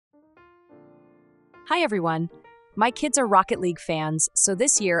Hi everyone! My kids are Rocket League fans, so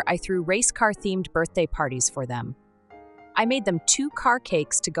this year I threw race car themed birthday parties for them. I made them 2 car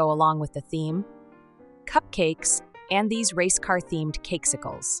cakes to go along with the theme, cupcakes, and these race car themed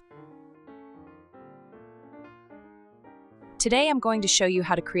cakesicles. Today I'm going to show you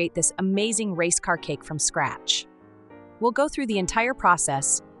how to create this amazing race car cake from scratch. We'll go through the entire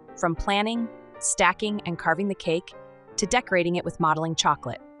process, from planning, stacking, and carving the cake, to decorating it with modeling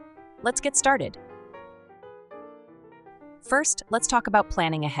chocolate. Let's get started. First, let's talk about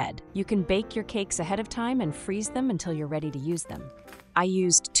planning ahead. You can bake your cakes ahead of time and freeze them until you're ready to use them. I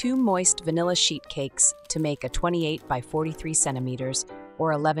used 2 moist vanilla sheet cakes to make a 28 by 43 centimeters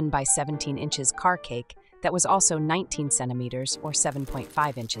or 11 by 17 inches car cake that was also 19 centimeters or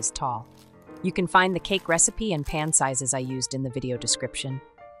 7.5 inches tall. You can find the cake recipe and pan sizes I used in the video description.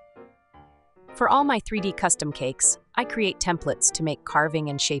 For all my 3D custom cakes, I create templates to make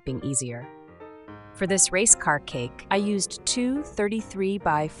carving and shaping easier. For this race car cake, I used 2 33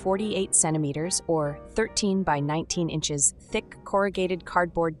 by 48 centimeters or 13 by 19 inches thick corrugated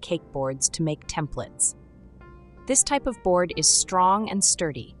cardboard cake boards to make templates. This type of board is strong and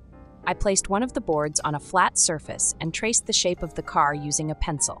sturdy. I placed one of the boards on a flat surface and traced the shape of the car using a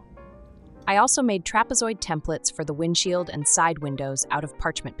pencil. I also made trapezoid templates for the windshield and side windows out of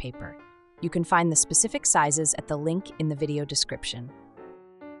parchment paper. You can find the specific sizes at the link in the video description.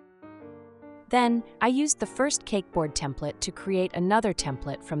 Then, I used the first cake board template to create another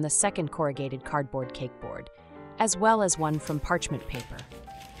template from the second corrugated cardboard cake board, as well as one from parchment paper.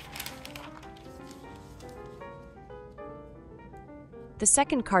 The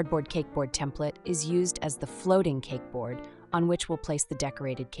second cardboard cake board template is used as the floating cake board on which we'll place the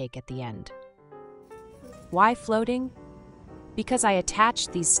decorated cake at the end. Why floating? Because I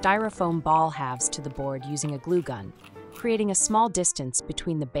attached these styrofoam ball halves to the board using a glue gun, creating a small distance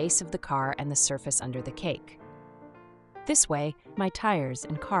between the base of the car and the surface under the cake. This way, my tires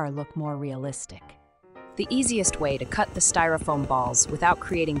and car look more realistic. The easiest way to cut the styrofoam balls without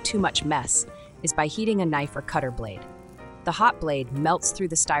creating too much mess is by heating a knife or cutter blade. The hot blade melts through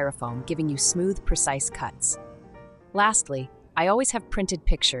the styrofoam, giving you smooth, precise cuts. Lastly, I always have printed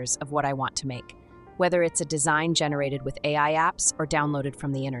pictures of what I want to make, whether it's a design generated with AI apps or downloaded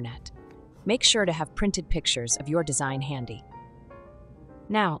from the internet. Make sure to have printed pictures of your design handy.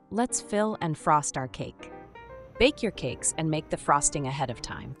 Now, let's fill and frost our cake. Bake your cakes and make the frosting ahead of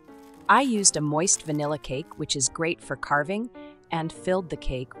time. I used a moist vanilla cake, which is great for carving, and filled the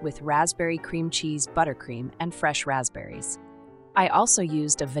cake with raspberry cream cheese buttercream and fresh raspberries. I also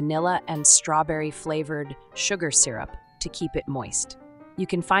used a vanilla and strawberry flavored sugar syrup to keep it moist. You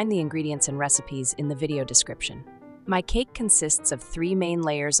can find the ingredients and recipes in the video description. My cake consists of 3 main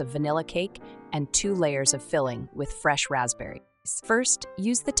layers of vanilla cake and 2 layers of filling with fresh raspberries. First,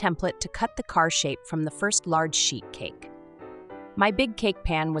 use the template to cut the car shape from the first large sheet cake. My big cake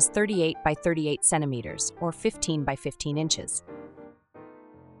pan was 38 by 38 centimeters or 15 by 15 inches.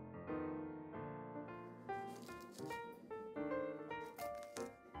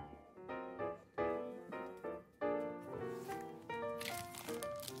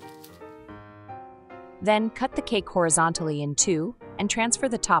 Then cut the cake horizontally in 2 and transfer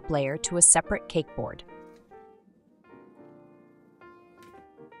the top layer to a separate cake board.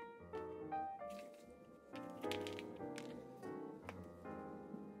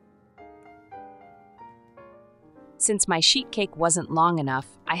 Since my sheet cake wasn't long enough,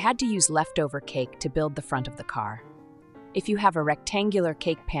 I had to use leftover cake to build the front of the car. If you have a rectangular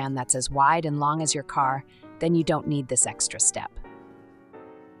cake pan that's as wide and long as your car, then you don't need this extra step.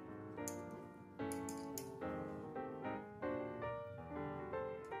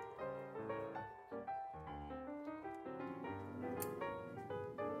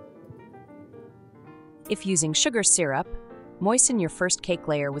 If using sugar syrup, moisten your first cake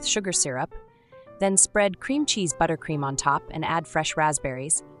layer with sugar syrup, then spread cream cheese buttercream on top and add fresh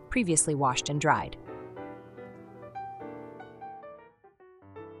raspberries, previously washed and dried.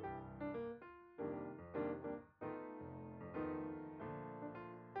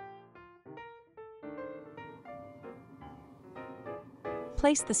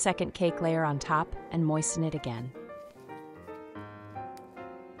 Place the second cake layer on top and moisten it again.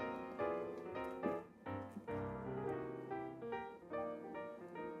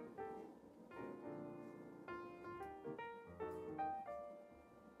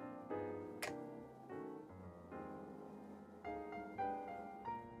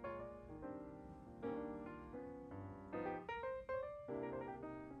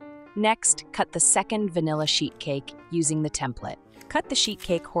 Next, cut the second vanilla sheet cake using the template. Cut the sheet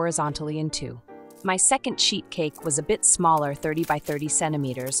cake horizontally in 2. My second sheet cake was a bit smaller, 30 by 30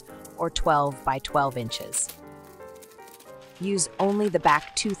 centimeters, or 12 by 12 inches. Use only the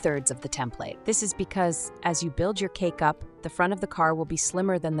back 2/3 of the template. This is because, as you build your cake up, the front of the car will be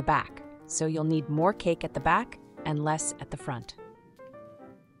slimmer than the back, so you'll need more cake at the back and less at the front.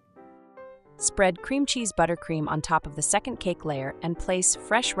 Spread cream cheese buttercream on top of the second cake layer and place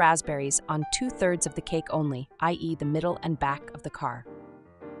fresh raspberries on 2/3 of the cake only, i.e. the middle and back of the car.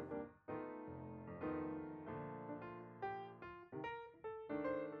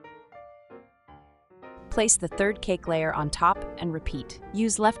 Place the third cake layer on top and repeat.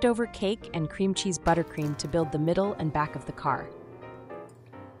 Use leftover cake and cream cheese buttercream to build the middle and back of the car.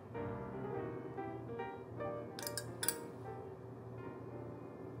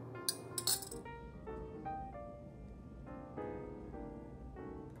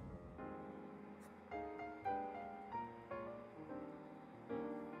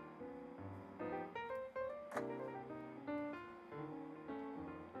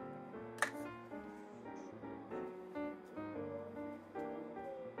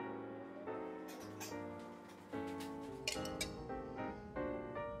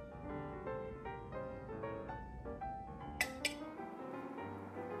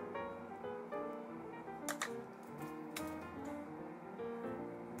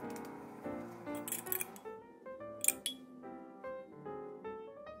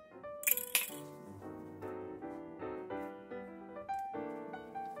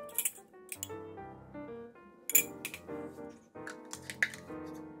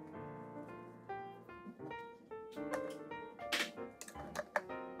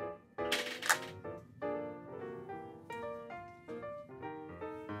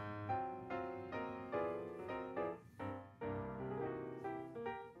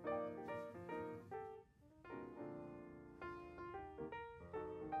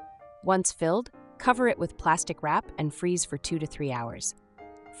 Once filled, cover it with plastic wrap and freeze for 2 to 3 hours.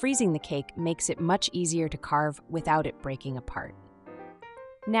 Freezing the cake makes it much easier to carve without it breaking apart.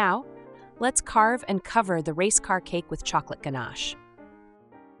 Now, let's carve and cover the race car cake with chocolate ganache.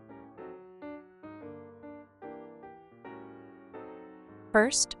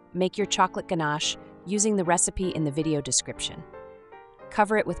 First, make your chocolate ganache using the recipe in the video description.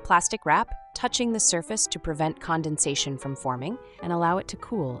 Cover it with plastic wrap, touching the surface to prevent condensation from forming, and allow it to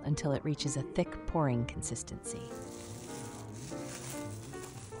cool until it reaches a thick pouring consistency.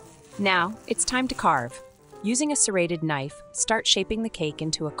 Now, it's time to carve. Using a serrated knife, start shaping the cake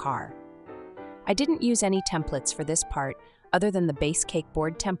into a car. I didn't use any templates for this part other than the base cake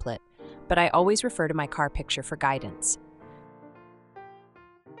board template, but I always refer to my car picture for guidance.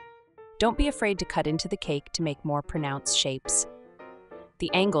 Don't be afraid to cut into the cake to make more pronounced shapes. The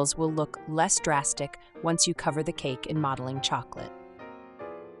angles will look less drastic once you cover the cake in modeling chocolate.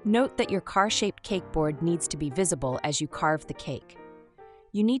 Note that your car-shaped cake board needs to be visible as you carve the cake.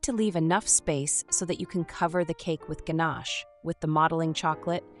 You need to leave enough space so that you can cover the cake with ganache, with the modeling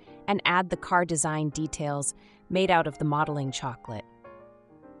chocolate, and add the car design details made out of the modeling chocolate.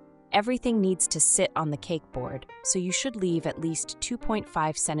 Everything needs to sit on the cake board, so you should leave at least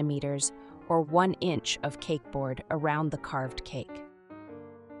 2.5 centimeters or 1 inch of cake board around the carved cake.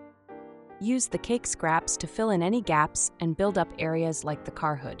 Use the cake scraps to fill in any gaps and build up areas like the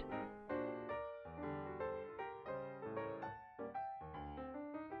car hood.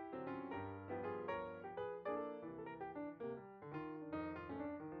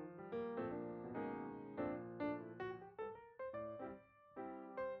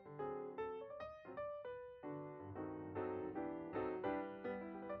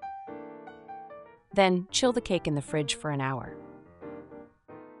 Then, chill the cake in the fridge for an hour.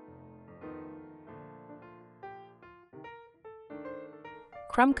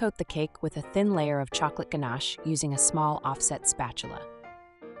 Crumb coat the cake with a thin layer of chocolate ganache using a small offset spatula.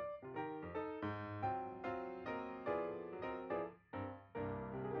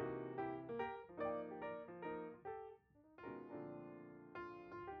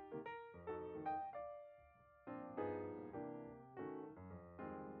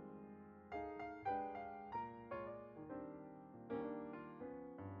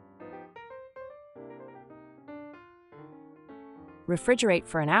 Refrigerate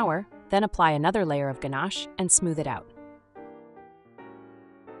for an hour, then apply another layer of ganache and smooth it out.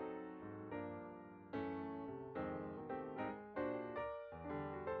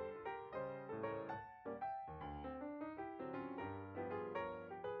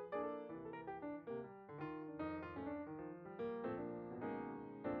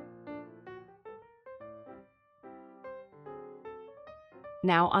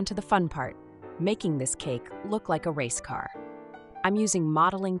 Now onto the fun part, making this cake look like a race car. I'm using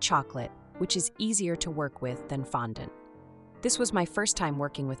modeling chocolate, which is easier to work with than fondant. This was my first time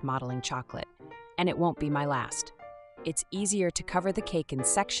working with modeling chocolate, and it won't be my last. It's easier to cover the cake in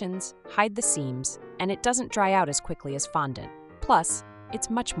sections, hide the seams, and it doesn't dry out as quickly as fondant. Plus,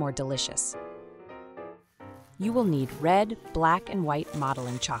 it's much more delicious. You will need red, black, and white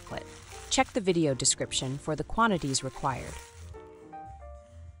modeling chocolate. Check the video description for the quantities required.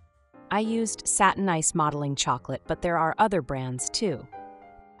 I used Satin Ice modeling chocolate, but there are other brands too.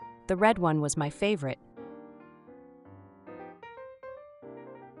 The red one was my favorite.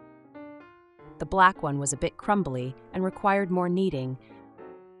 The black one was a bit crumbly and required more kneading.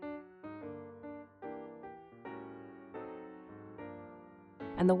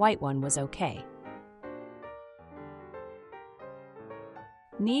 And the white one was okay.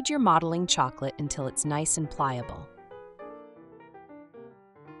 Knead your modeling chocolate until it's nice and pliable.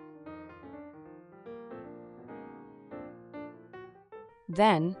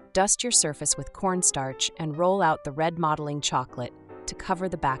 Then, dust your surface with cornstarch and roll out the red modeling chocolate to cover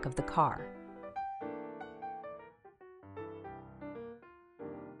the back of the car.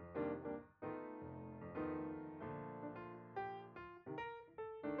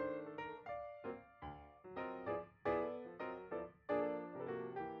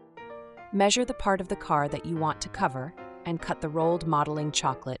 Measure the part of the car that you want to cover and cut the rolled modeling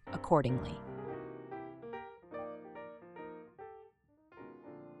chocolate accordingly.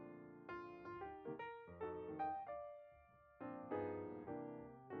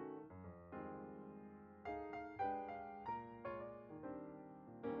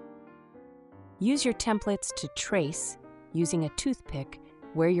 Use your templates to trace, using a toothpick,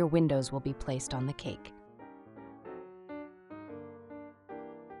 where your windows will be placed on the cake.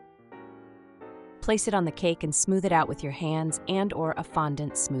 Place it on the cake and smooth it out with your hands and/or a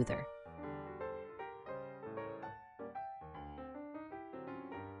fondant smoother.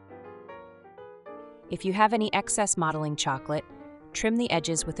 If you have any excess modeling chocolate, trim the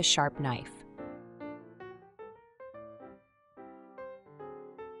edges with a sharp knife.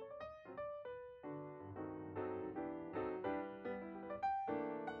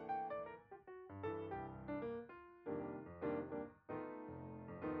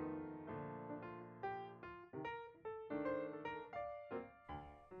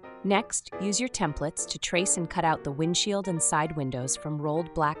 Next, use your templates to trace and cut out the windshield and side windows from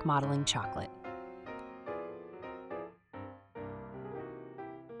rolled black modeling chocolate.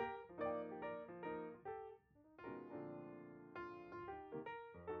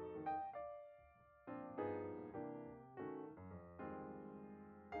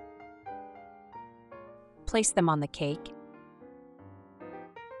 Place them on the cake.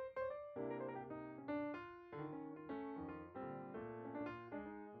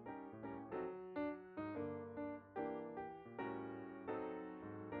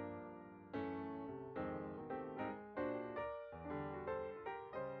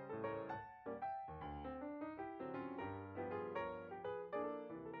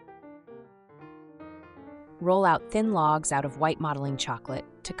 Roll out thin logs out of white modeling chocolate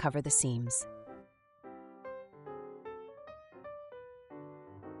to cover the seams.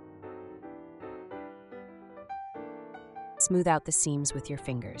 Smooth out the seams with your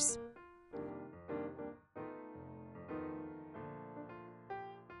fingers.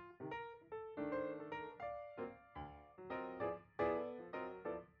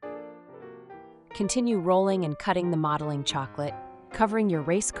 Continue rolling and cutting the modeling chocolate, covering your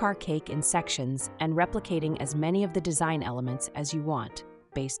race car cake in sections and replicating as many of the design elements as you want,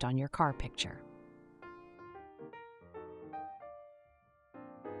 based on your car picture.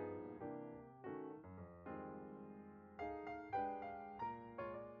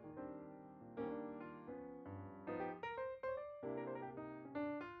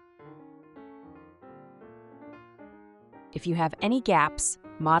 If you have any gaps,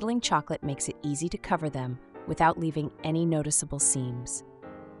 modeling chocolate makes it easy to cover them without leaving any noticeable seams.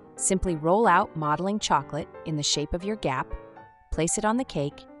 Simply roll out modeling chocolate in the shape of your gap, place it on the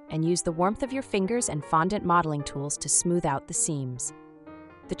cake, and use the warmth of your fingers and fondant modeling tools to smooth out the seams.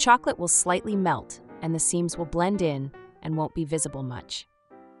 The chocolate will slightly melt, and the seams will blend in and won't be visible much.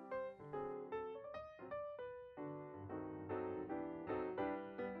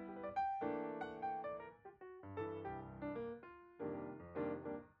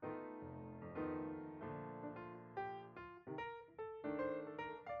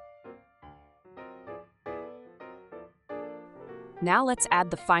 Now let's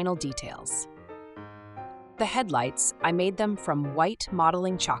add the final details. The headlights, I made them from white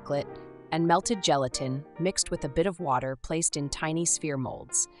modeling chocolate and melted gelatin mixed with a bit of water placed in tiny sphere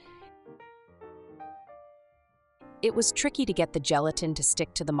molds. It was tricky to get the gelatin to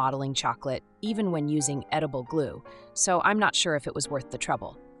stick to the modeling chocolate, even when using edible glue, so I'm not sure if it was worth the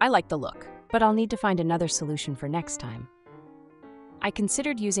trouble. I like the look, but I'll need to find another solution for next time. I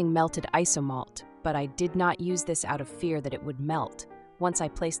considered using melted isomalt, but I did not use this out of fear that it would melt. Once I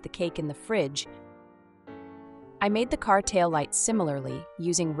placed the cake in the fridge, I made the car tail light similarly,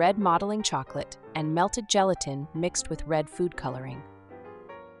 using red modeling chocolate and melted gelatin mixed with red food coloring.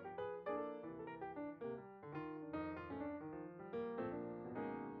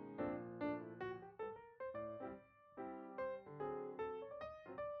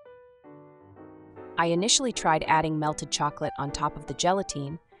 I initially tried adding melted chocolate on top of the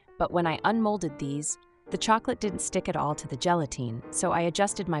gelatine, but when I unmolded these, the chocolate didn't stick at all to the gelatine, so I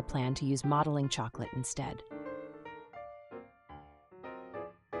adjusted my plan to use modeling chocolate instead.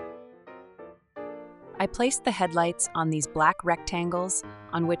 I placed the headlights on these black rectangles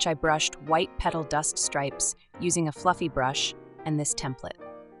on which I brushed white petal dust stripes using a fluffy brush and this template.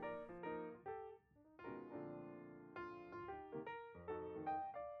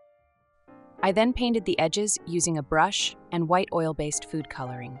 I then painted the edges using a brush and white oil-based food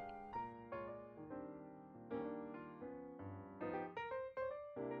coloring.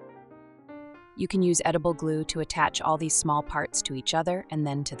 You can use edible glue to attach all these small parts to each other and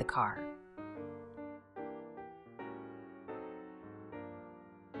then to the car.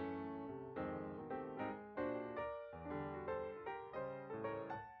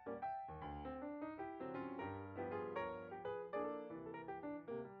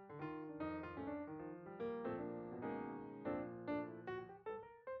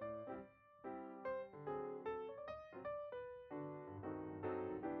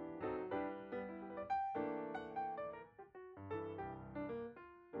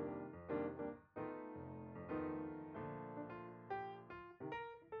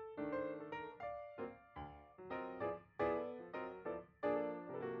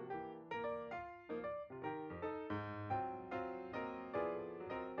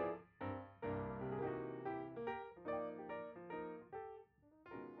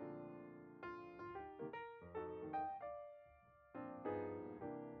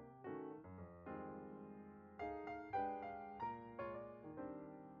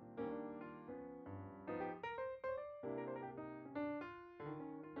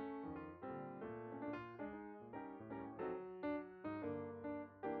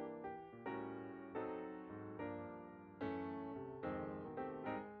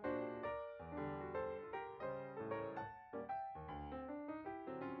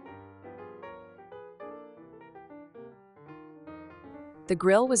 The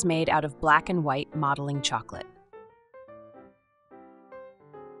grill was made out of black and white modeling chocolate.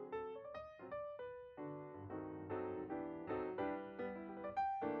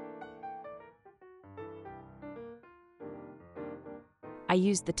 I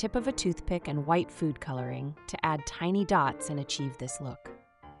used the tip of a toothpick and white food coloring to add tiny dots and achieve this look.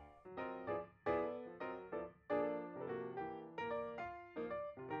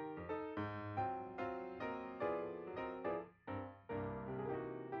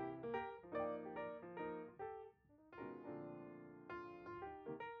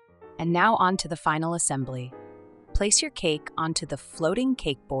 And now on to the final assembly. Place your cake onto the floating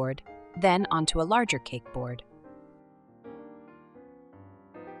cake board, then onto a larger cake board.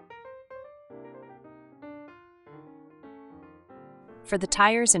 For the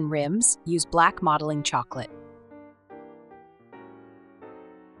tires and rims, use black modeling chocolate.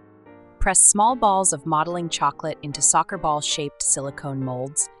 Press small balls of modeling chocolate into soccer ball-shaped silicone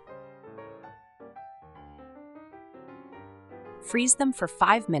molds. Freeze them for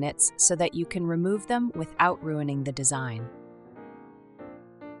 5 minutes so that you can remove them without ruining the design.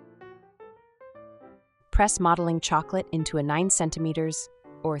 Press modeling chocolate into a 9 centimeters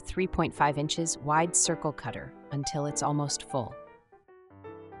or 3.5 inches wide circle cutter until it's almost full.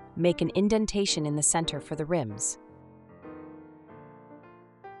 Make an indentation in the center for the rims.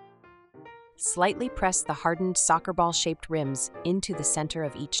 Slightly press the hardened soccer ball-shaped rims into the center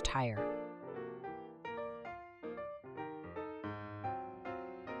of each tire.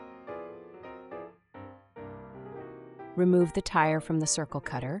 Remove the tire from the circle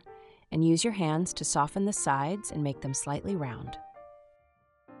cutter and use your hands to soften the sides and make them slightly round.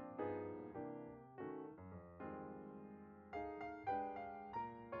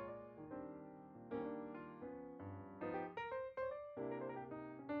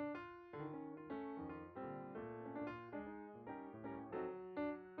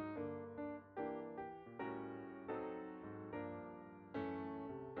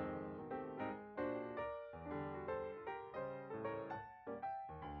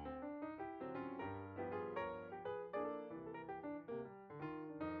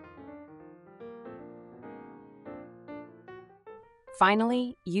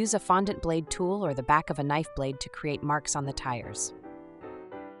 Finally, use a fondant blade tool or the back of a knife blade to create marks on the tires.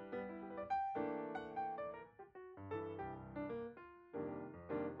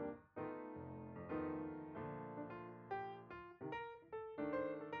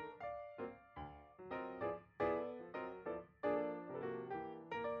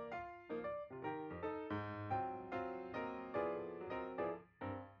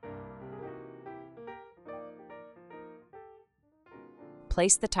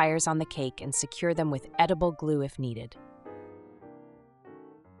 Place the tires on the cake and secure them with edible glue if needed.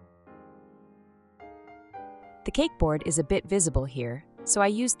 The cake board is a bit visible here, so I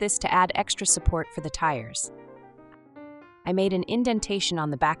used this to add extra support for the tires. I made an indentation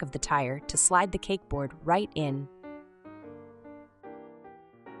on the back of the tire to slide the cake board right in.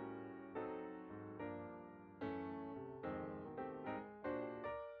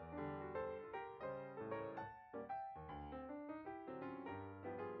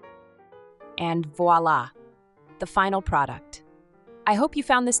 And voila, the final product. I hope you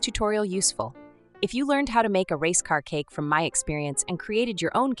found this tutorial useful. If you learned how to make a race car cake from my experience and created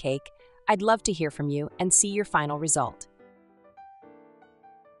your own cake, I'd love to hear from you and see your final result.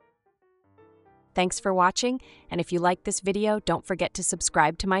 Thanks for watching, and if you liked this video, don't forget to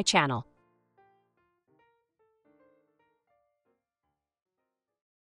subscribe to my channel.